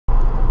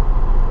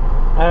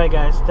Alright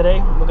guys,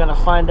 today we're going to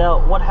find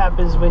out what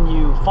happens when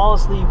you fall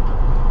asleep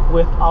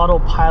with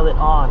autopilot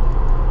on.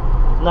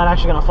 I'm not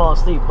actually going to fall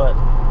asleep, but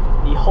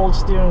the hold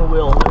steering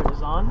wheel alert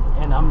is on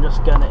and I'm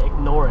just going to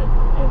ignore it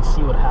and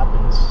see what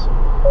happens.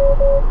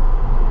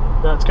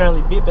 So it's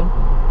currently beeping.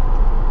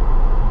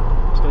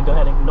 I'm just going to go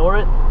ahead and ignore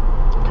it.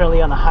 I'm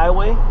currently on the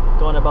highway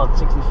going about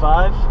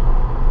 65.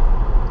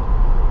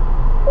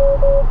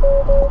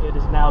 It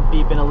is now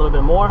beeping a little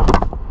bit more.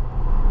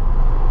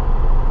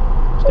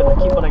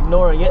 Gonna keep on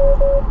ignoring it.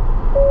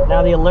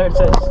 Now the alert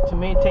says to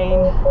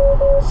maintain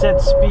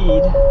set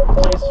speed,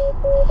 place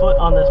foot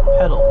on the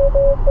pedal,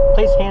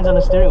 place hands on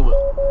the steering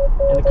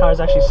wheel, and the car is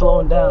actually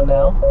slowing down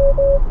now,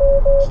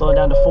 slowing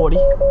down to 40.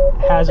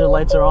 Hazard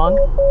lights are on,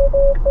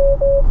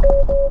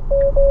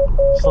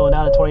 slowing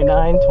down to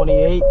 29,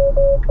 28,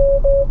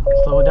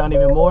 slow it down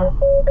even more,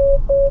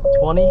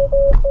 20,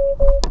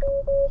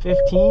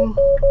 15,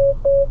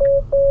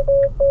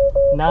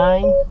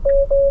 9,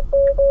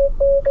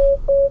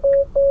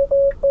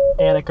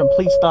 and a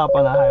complete stop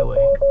on the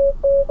highway.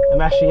 I'm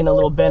actually in a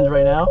little bend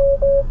right now.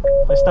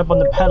 If I step on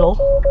the pedal,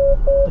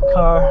 the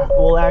car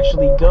will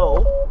actually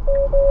go.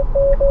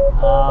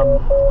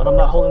 But I'm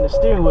not holding the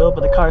steering wheel,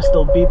 but the car is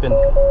still beeping.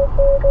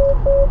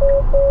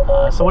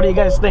 So what do you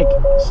guys think?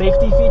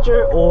 Safety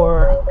feature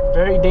or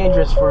very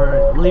dangerous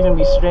for leaving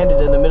me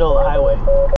stranded in the middle of the highway?